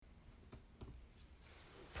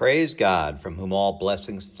Praise God, from whom all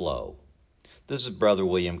blessings flow. This is Brother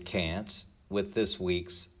William Kantz with this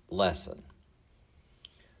week's lesson.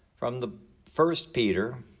 From the 1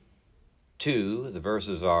 Peter 2, the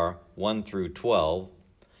verses are 1 through 12,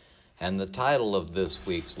 and the title of this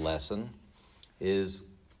week's lesson is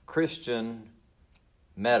Christian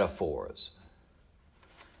Metaphors.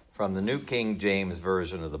 From the New King James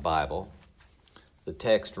Version of the Bible, the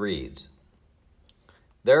text reads,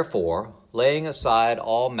 "Therefore, laying aside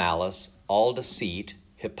all malice, all deceit,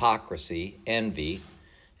 hypocrisy, envy,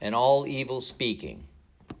 and all evil speaking,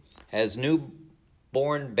 as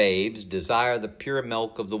newborn babes desire the pure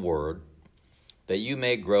milk of the word, that you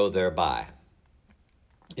may grow thereby.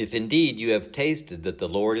 If indeed you have tasted that the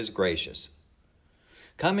Lord is gracious,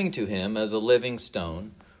 coming to him as a living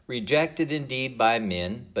stone, rejected indeed by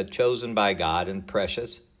men, but chosen by God and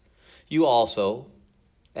precious, you also,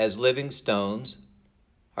 as living stones,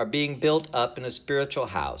 are being built up in a spiritual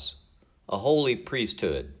house, a holy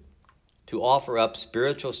priesthood, to offer up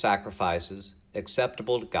spiritual sacrifices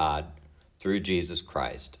acceptable to God through Jesus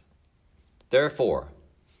Christ. Therefore,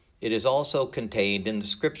 it is also contained in the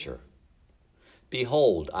Scripture,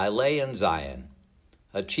 Behold, I lay in Zion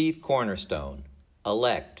a chief cornerstone,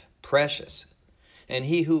 elect, precious, and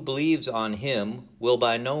he who believes on him will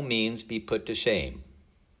by no means be put to shame.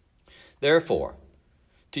 Therefore,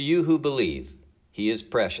 to you who believe, he is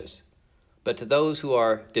precious, but to those who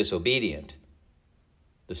are disobedient,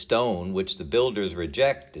 the stone which the builders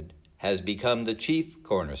rejected has become the chief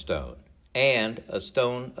cornerstone, and a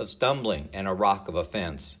stone of stumbling and a rock of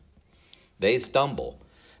offense. They stumble,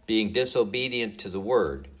 being disobedient to the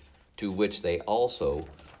word, to which they also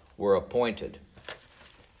were appointed.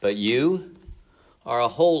 But you are a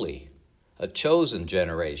holy, a chosen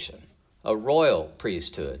generation, a royal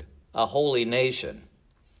priesthood, a holy nation,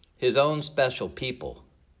 his own special people,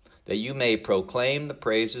 that you may proclaim the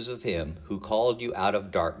praises of him who called you out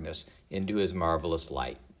of darkness into his marvelous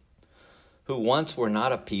light, who once were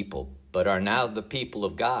not a people, but are now the people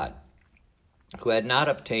of God, who had not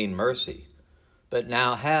obtained mercy, but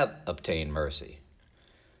now have obtained mercy.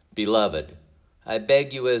 Beloved, I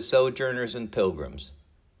beg you as sojourners and pilgrims,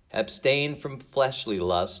 abstain from fleshly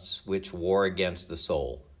lusts which war against the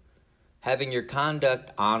soul, having your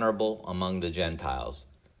conduct honorable among the Gentiles,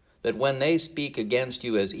 that when they speak against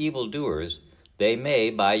you as evildoers, they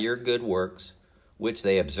may, by your good works, which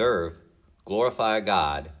they observe, glorify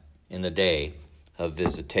God in the day of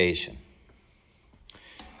visitation."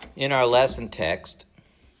 In our lesson text,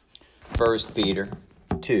 1 Peter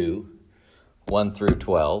 2, 1 through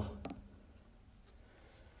 12,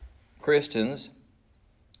 Christians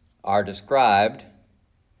are described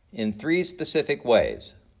in three specific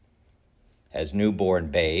ways: as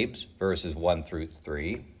newborn babes, verses 1 through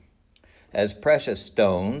 3, as precious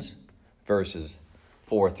stones, verses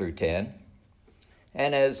 4 through 10,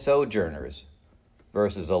 and as sojourners,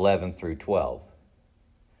 verses 11 through 12.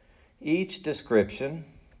 Each description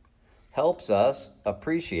helps us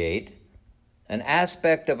appreciate an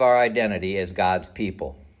aspect of our identity as God's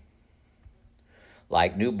people.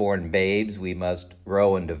 Like newborn babes, we must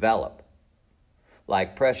grow and develop.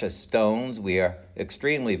 Like precious stones, we are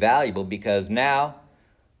extremely valuable because now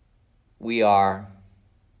we are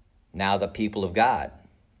the people of God,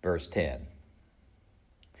 verse 10.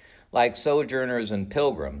 Like sojourners and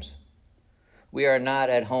pilgrims, we are not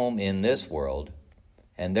at home in this world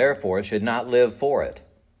and therefore should not live for it.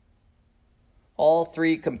 All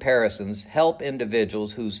three comparisons help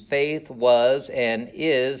individuals whose faith was and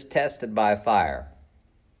is tested by fire.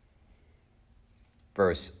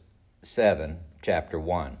 Verse 7, chapter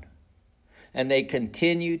 1. And they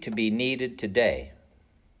continue to be needed today.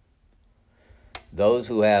 Those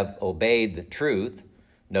who have obeyed the truth,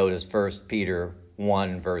 notice 1 Peter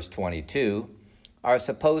 1, verse 22, are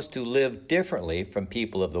supposed to live differently from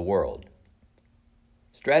people of the world.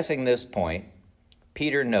 Stressing this point,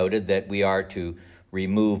 Peter noted that we are to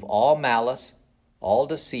remove all malice, all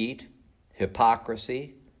deceit,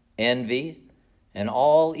 hypocrisy, envy, and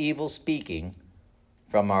all evil speaking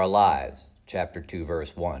from our lives, chapter 2,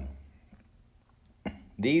 verse 1.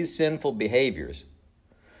 These sinful behaviors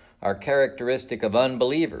are characteristic of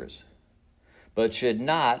unbelievers, but should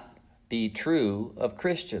not be true of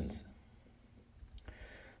Christians.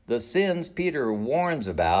 The sins Peter warns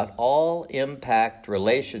about all impact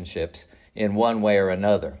relationships in one way or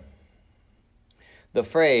another. The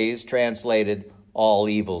phrase translated all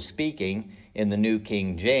evil speaking in the New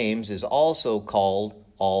King James is also called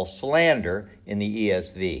all slander in the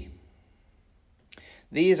ESV.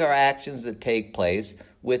 These are actions that take place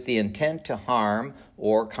with the intent to harm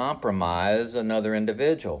or compromise another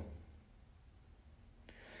individual.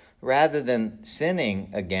 Rather than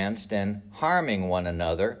sinning against and harming one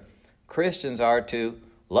another, Christians are to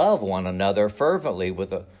love one another fervently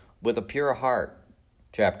with a pure heart.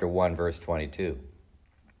 Chapter 1, verse 22.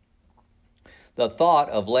 The thought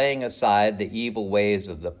of laying aside the evil ways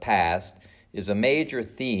of the past is a major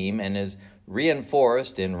theme and is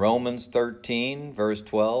reinforced in Romans 13, verse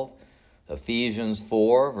 12, Ephesians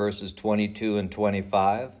 4, verses 22 and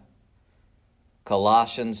 25,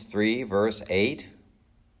 Colossians 3, verse 8,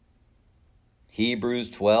 Hebrews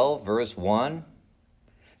 12, verse 1,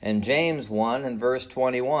 and James 1 and verse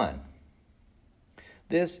 21.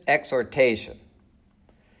 This exhortation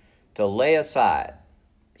to lay aside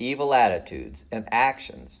evil attitudes and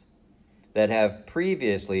actions that have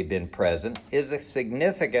previously been present is a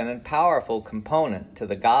significant and powerful component to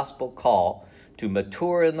the gospel call to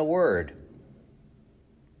mature in the Word.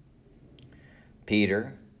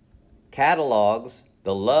 Peter catalogs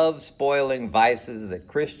the love-spoiling vices that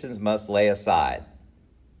Christians must lay aside.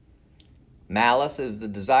 Malice is the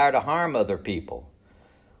desire to harm other people,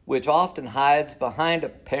 which often hides behind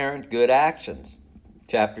apparent good actions.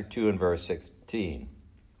 Chapter 2 and verse 16.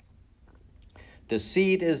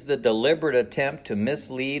 Deceit is the deliberate attempt to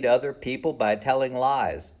mislead other people by telling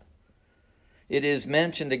lies. It is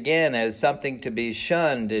mentioned again as something to be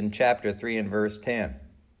shunned in chapter 3 and verse 10.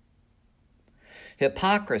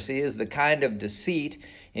 Hypocrisy is the kind of deceit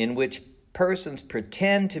in which persons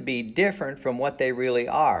pretend to be different from what they really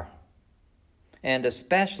are, and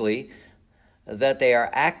especially that they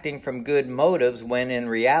are acting from good motives when in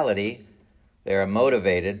reality they are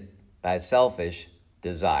motivated by selfish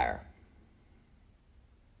desire.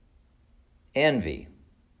 Envy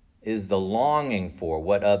is the longing for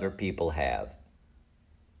what other people have.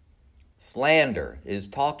 Slander is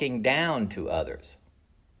talking down to others.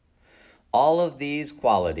 All of these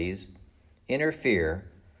qualities interfere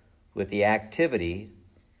with the activity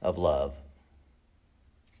of love.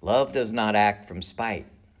 Love does not act from spite.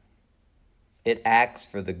 It acts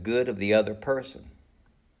for the good of the other person.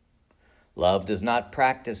 Love does not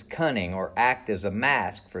practice cunning or act as a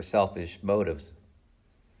mask for selfish motives.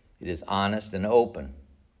 It is honest and open.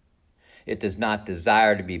 It does not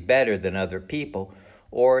desire to be better than other people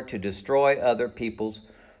or to destroy other people's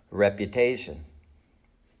reputation.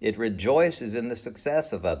 It rejoices in the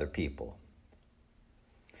success of other people.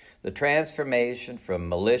 The transformation from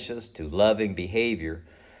malicious to loving behavior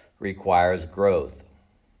requires growth.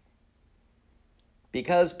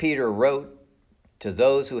 Because Peter wrote to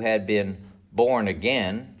those who had been born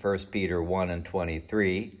again, 1 Peter 1 and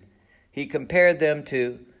 23, he compared them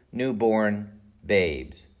to newborn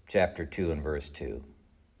babes, chapter 2 and verse 2.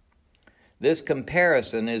 This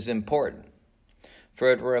comparison is important,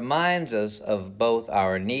 for it reminds us of both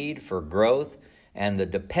our need for growth and the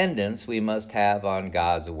dependence we must have on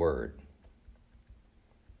God's Word.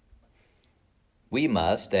 We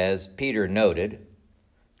must, as Peter noted,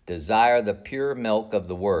 desire the pure milk of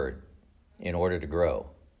the Word in order to grow.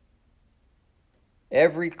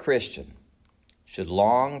 Every Christian should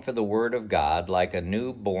long for the Word of God like a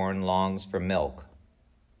newborn longs for milk.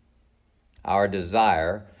 Our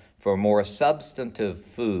desire for more substantive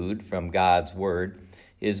food from God's Word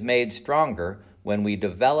is made stronger when we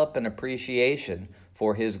develop an appreciation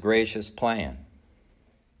for His gracious plan.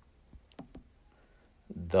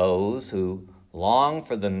 Those who long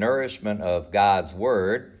for the nourishment of God's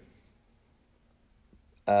Word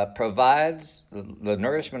provides the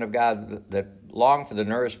nourishment of God that long for the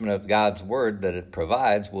nourishment of God's Word that it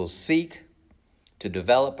provides will seek to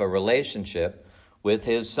develop a relationship with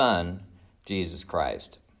His Son, Jesus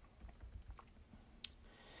Christ.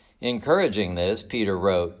 Encouraging this, Peter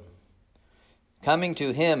wrote, "Coming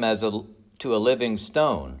to Him as to a living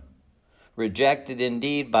stone, rejected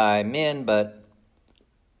indeed by men, but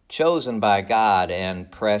chosen by God and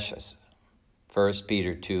precious." 1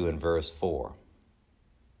 Peter 2 and verse 4.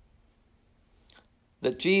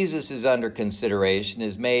 That Jesus is under consideration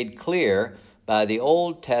is made clear by the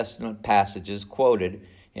Old Testament passages quoted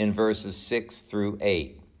in verses 6 through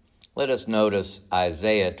 8. Let us notice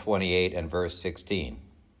Isaiah 28 and verse 16.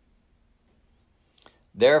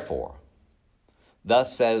 "Therefore,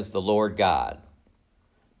 thus says the Lord God,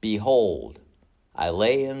 Behold, I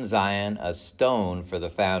lay in Zion a stone for the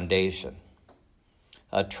foundation,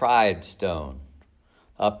 a tried stone,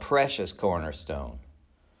 a precious cornerstone,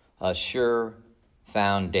 a sure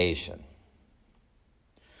foundation.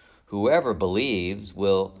 Whoever believes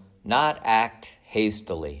will not act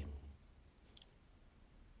hastily."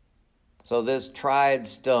 So this tried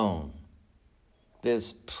stone,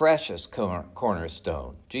 this precious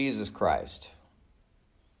cornerstone, Jesus Christ.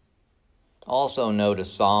 Also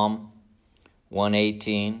notice Psalm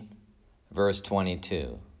 118, verse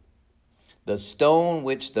 22. The stone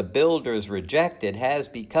which the builders rejected has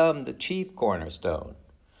become the chief cornerstone.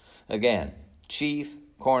 Again, chief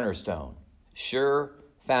cornerstone, sure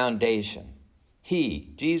foundation.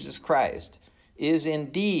 He, Jesus Christ, is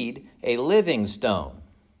indeed a living stone,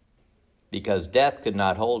 because death could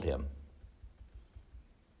not hold him.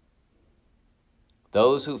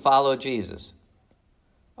 Those who follow Jesus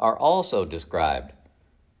are also described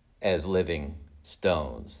as living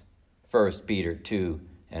stones. 1 Peter 2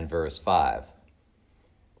 and verse 5.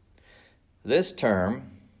 This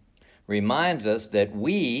term reminds us that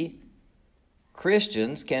we,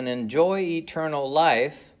 Christians, can enjoy eternal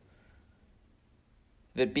life,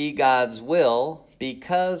 if it be God's will,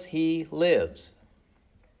 because he lives.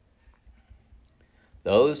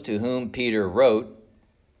 Those to whom Peter wrote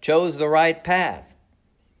chose the right path.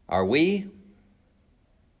 Are we?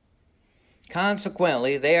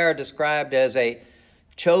 Consequently, they are described as a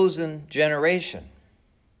chosen generation,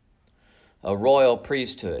 a royal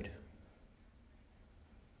priesthood.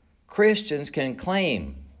 Christians can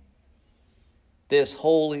claim this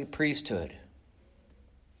holy priesthood.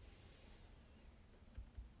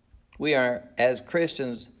 We are, as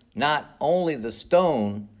Christians, not only the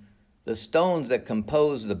stones that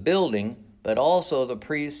compose the building, but also the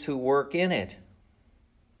priests who work in it.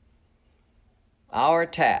 Our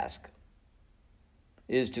task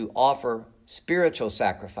is to offer spiritual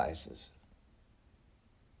sacrifices.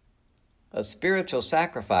 A spiritual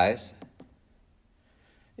sacrifice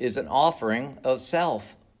is an offering of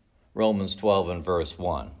self, Romans 12 and verse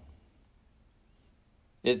 1.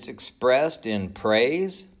 It's expressed in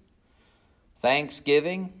praise,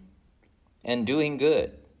 thanksgiving, and doing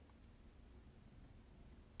good.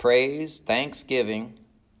 Praise, thanksgiving,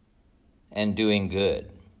 and doing good.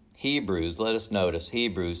 Let us notice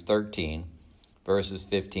Hebrews 13, verses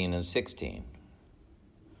 15 and 16.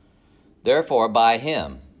 Therefore, by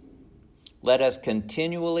him, let us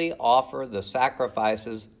continually offer the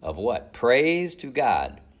sacrifices of what? Praise to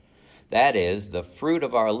God. That is, the fruit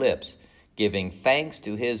of our lips, giving thanks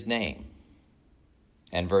to his name.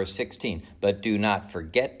 And verse 16, but do not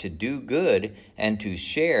forget to do good and to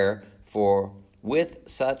share, for with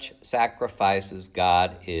such sacrifices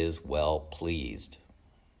God is well pleased.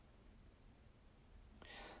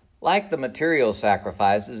 Like the material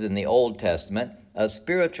sacrifices in the Old Testament, a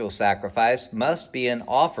spiritual sacrifice must be an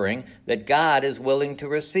offering that God is willing to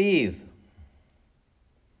receive.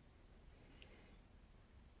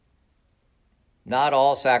 Not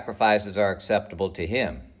all sacrifices are acceptable to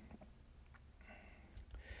him,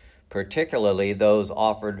 particularly those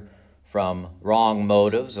offered from wrong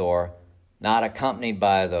motives or not accompanied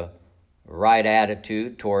by the right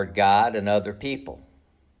attitude toward God and other people.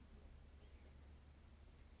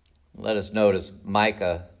 Let us notice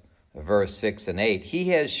Micah verse 6 and 8. He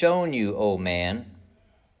has shown you, O man,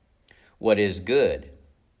 what is good.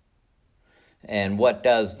 And what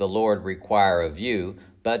does the Lord require of you,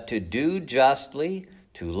 but to do justly,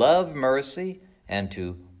 to love mercy, and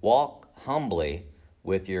to walk humbly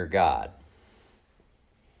with your God.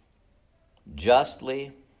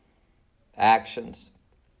 Justly, actions,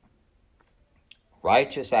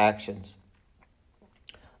 righteous actions,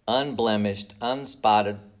 unblemished,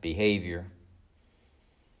 unspotted behavior,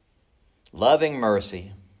 loving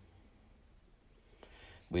mercy.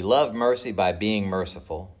 We love mercy by being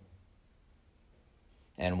merciful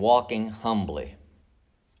and walking humbly,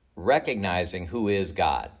 recognizing who is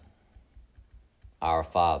God, our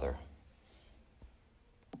Father.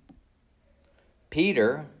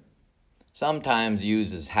 Peter sometimes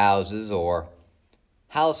uses houses or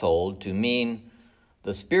household to mean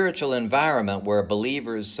the spiritual environment where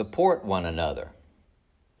believers support one another.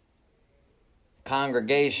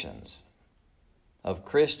 Congregations of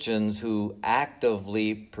Christians who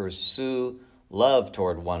actively pursue love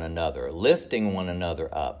toward one another, lifting one another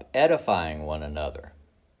up, edifying one another.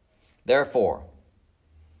 Therefore,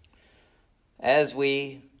 this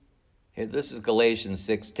is Galatians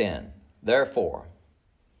 6:10. Therefore,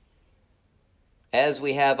 as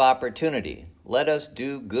we have opportunity, let us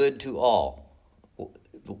do good to all.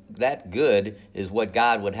 That good is what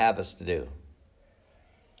God would have us to do,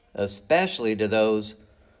 especially to those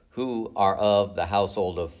who are of the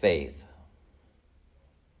household of faith.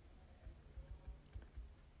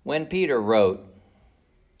 When Peter wrote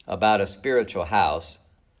about a spiritual house,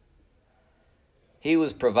 he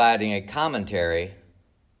was providing a commentary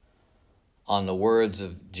on the words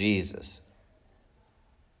of Jesus.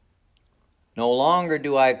 No longer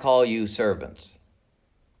do I call you servants,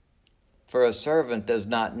 for a servant does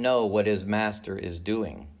not know what his master is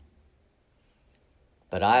doing.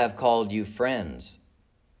 But I have called you friends,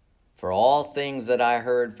 for all things that I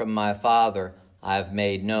heard from my Father I have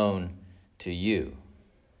made known to you.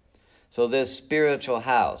 So this spiritual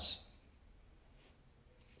house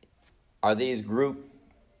are these group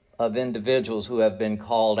of individuals who have been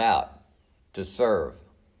called out to serve.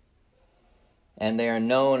 And they are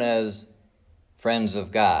known as friends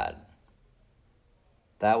of God.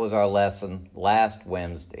 That was our lesson last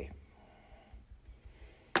Wednesday.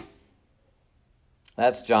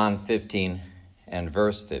 That's John 15 and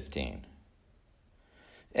verse 15.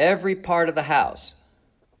 Every part of the house,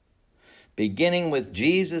 beginning with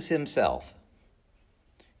Jesus himself,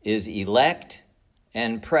 is elect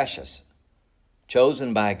and precious,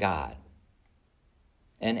 chosen by God.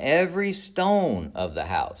 And every stone of the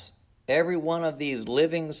house, every one of these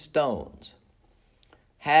living stones,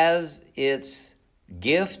 has its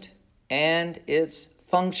gift and its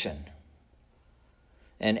function.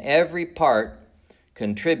 And every part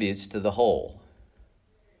contributes to the whole.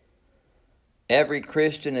 Every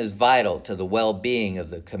Christian is vital to the well-being of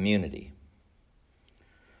the community.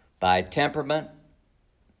 By temperament,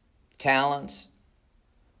 talents,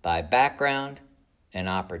 by background and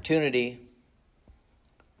opportunity,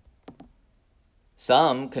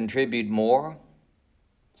 some contribute more,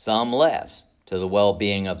 some less to the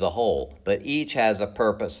well-being of the whole, but each has a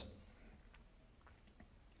purpose.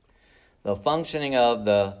 The functioning of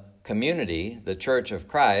the community, the Church of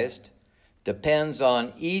Christ, depends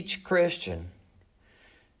on each Christian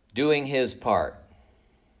doing his part.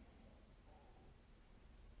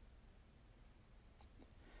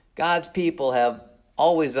 God's people have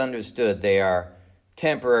always understood they are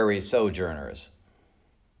temporary sojourners.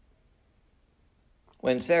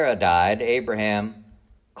 When Sarah died, Abraham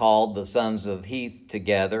called the sons of Heth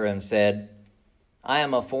together and said, "I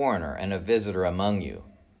am a foreigner and a visitor among you.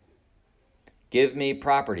 Give me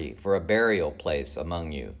property for a burial place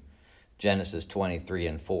among you." Genesis 23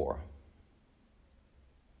 and 4.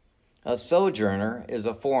 A sojourner is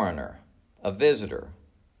a foreigner, a visitor,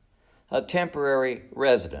 a temporary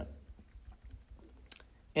resident.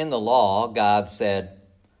 In the law, God said,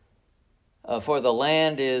 "For the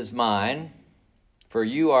land is mine, for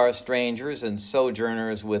you are strangers and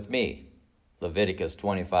sojourners with me." Leviticus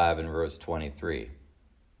 25 and verse 23.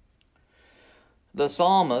 The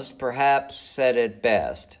psalmist perhaps said it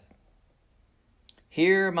best,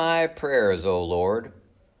 "Hear my prayers, O Lord,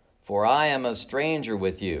 for I am a stranger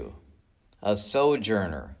with you, a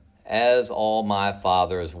sojourner, as all my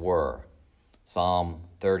fathers were." Psalm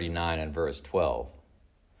 39 and verse 12.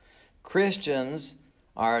 Christians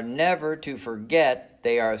are never to forget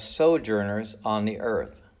they are sojourners on the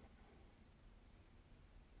earth.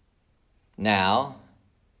 Now,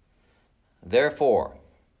 therefore,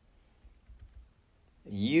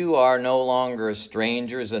 you are no longer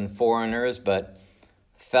strangers and foreigners, but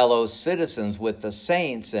fellow citizens with the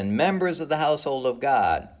saints and members of the household of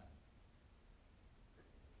God.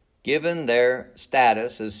 Given their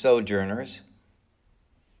status as sojourners,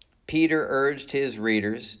 Peter urged his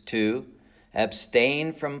readers to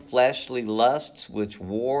abstain from fleshly lusts which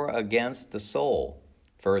war against the soul.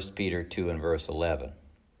 1 Peter 2 and verse 11.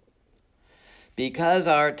 Because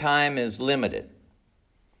our time is limited,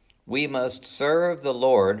 we must serve the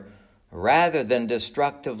Lord rather than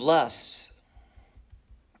destructive lusts.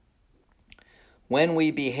 When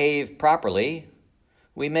we behave properly,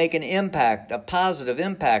 we make an impact, a positive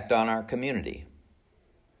impact on our community.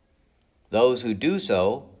 Those who do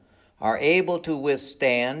so are able to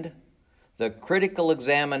withstand the critical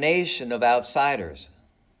examination of outsiders.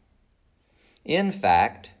 In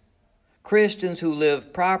fact, Christians who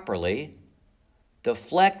live properly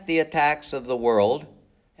deflect the attacks of the world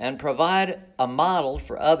and provide a model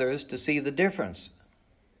for others to see the difference.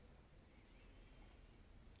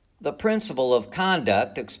 The principle of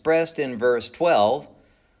conduct expressed in verse 12,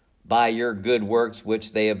 "By your good works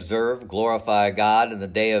which they observe, glorify God in the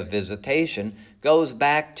day of visitation," goes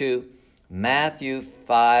back to Matthew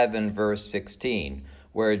 5 and verse 16,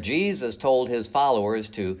 where Jesus told his followers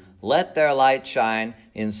to let their light shine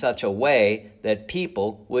in such a way that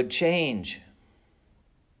people would change.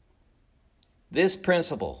 This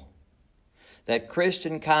principle, that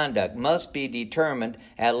Christian conduct must be determined,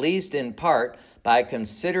 at least in part, by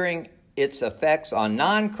considering its effects on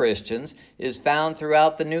non-Christians, is found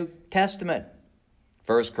throughout the New Testament.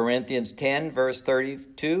 1 Corinthians 10, verse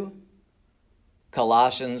 32,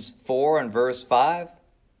 Colossians 4 and verse 5,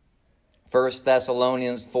 1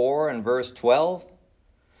 Thessalonians 4 and verse 12,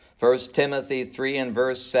 1 Timothy 3 and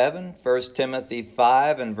verse 7, 1 Timothy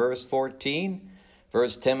 5 and verse 14,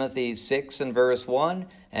 1 Timothy 6 and verse 1,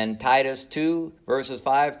 and Titus 2, verses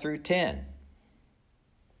 5 through 10.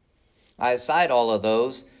 I cite all of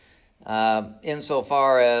those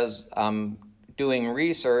insofar as I'm doing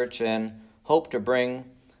research and hope to bring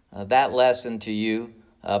that lesson to you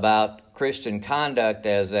about Christian conduct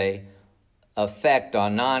as an effect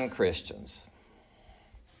on non-Christians.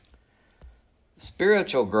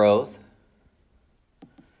 Spiritual growth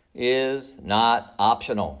is not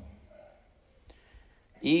optional.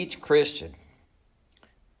 Each Christian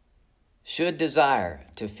should desire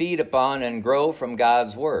to feed upon and grow from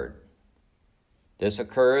God's Word. This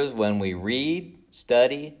occurs when we read,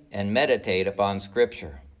 study, and meditate upon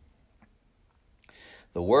Scripture.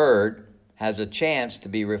 The Word has a chance to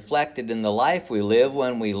be reflected in the life we live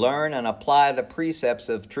when we learn and apply the precepts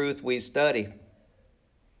of truth we study.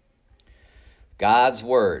 God's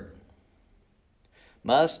Word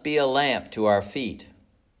must be a lamp to our feet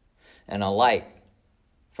and a light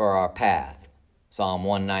for our path. Psalm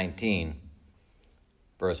 119,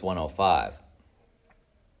 verse 105.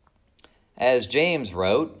 As James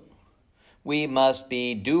wrote, we must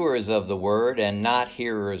be doers of the word and not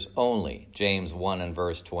hearers only. James 1 and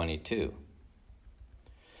verse 22.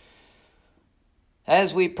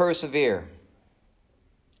 As we persevere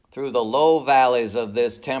through the low valleys of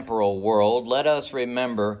this temporal world, let us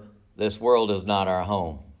remember this world is not our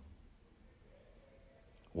home.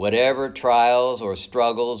 Whatever trials or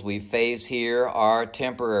struggles we face here are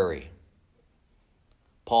temporary.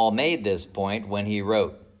 Paul made this point when he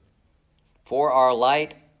wrote, "For our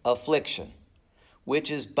light affliction, which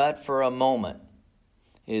is but for a moment,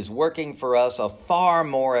 is working for us a far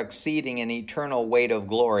more exceeding and eternal weight of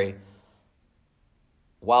glory,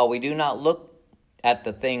 while we do not look at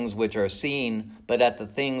the things which are seen, but at the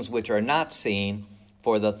things which are not seen.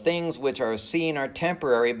 For the things which are seen are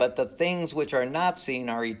temporary, but the things which are not seen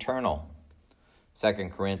are eternal."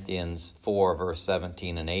 2 Corinthians 4, verse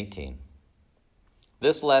 17 and 18.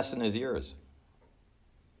 This lesson is yours.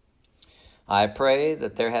 I pray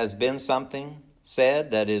that there has been something said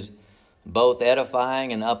that is both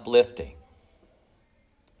edifying and uplifting.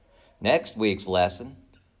 Next week's lesson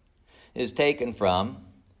is taken from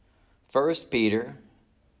 1 Peter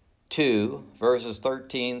 2, verses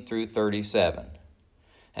 13 through 37.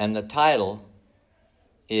 And the title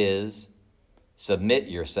is Submit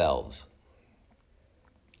Yourselves.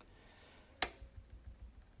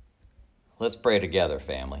 Let's pray together,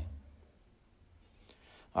 family.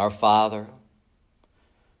 Our Father,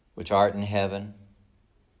 which art in heaven,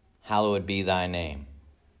 hallowed be thy name.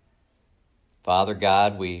 Father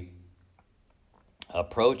God, we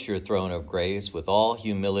approach your throne of grace with all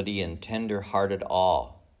humility and tender-hearted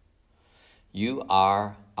awe. You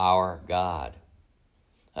are our God.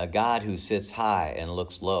 A God who sits high and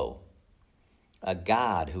looks low. A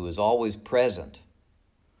God who is always present.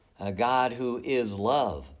 A God who is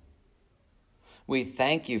love. We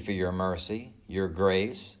thank you for your mercy, your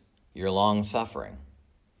grace, your long-suffering.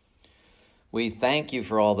 We thank you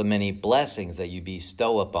for all the many blessings that you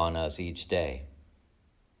bestow upon us each day.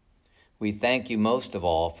 We thank you most of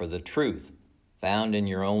all for the truth found in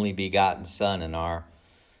your only begotten Son and our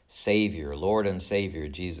Savior, Lord and Savior,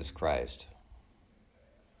 Jesus Christ.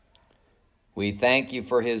 We thank you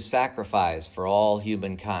for his sacrifice for all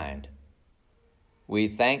humankind. We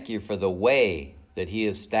thank you for the way that he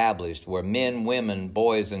established where men, women,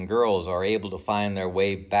 boys, and girls are able to find their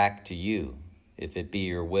way back to you, if it be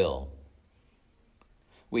your will.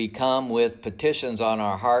 We come with petitions on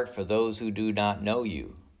our heart for those who do not know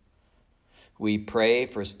you. We pray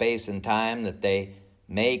for space and time that they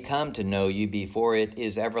may come to know you before it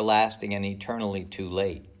is everlasting and eternally too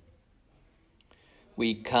late.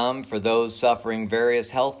 We come for those suffering various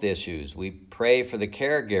health issues. We pray for the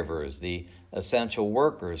caregivers, the essential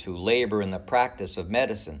workers who labor in the practice of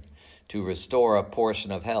medicine to restore a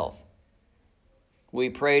portion of health. We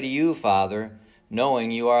pray to you, Father,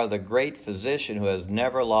 knowing you are the great physician who has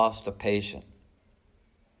never lost a patient.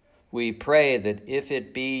 We pray that if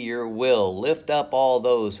it be your will, lift up all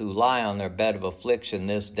those who lie on their bed of affliction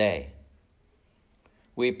this day.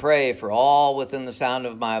 We pray for all within the sound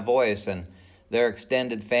of my voice and their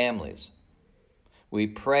extended families. We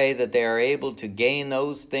pray that they are able to gain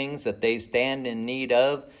those things that they stand in need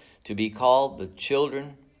of to be called the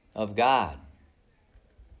children of God.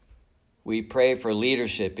 We pray for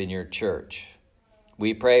leadership in your church.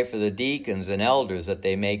 We pray for the deacons and elders that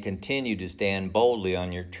they may continue to stand boldly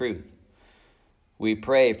on your truth. We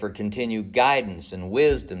pray for continued guidance and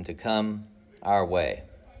wisdom to come our way.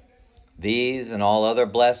 These and all other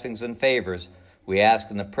blessings and favors we ask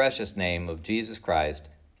in the precious name of Jesus Christ.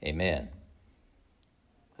 Amen.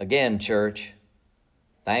 Again, church,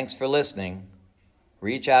 thanks for listening.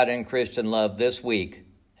 Reach out in Christian love this week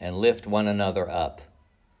and lift one another up.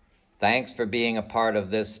 Thanks for being a part of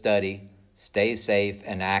this study. Stay safe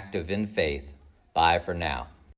and active in faith. Bye for now.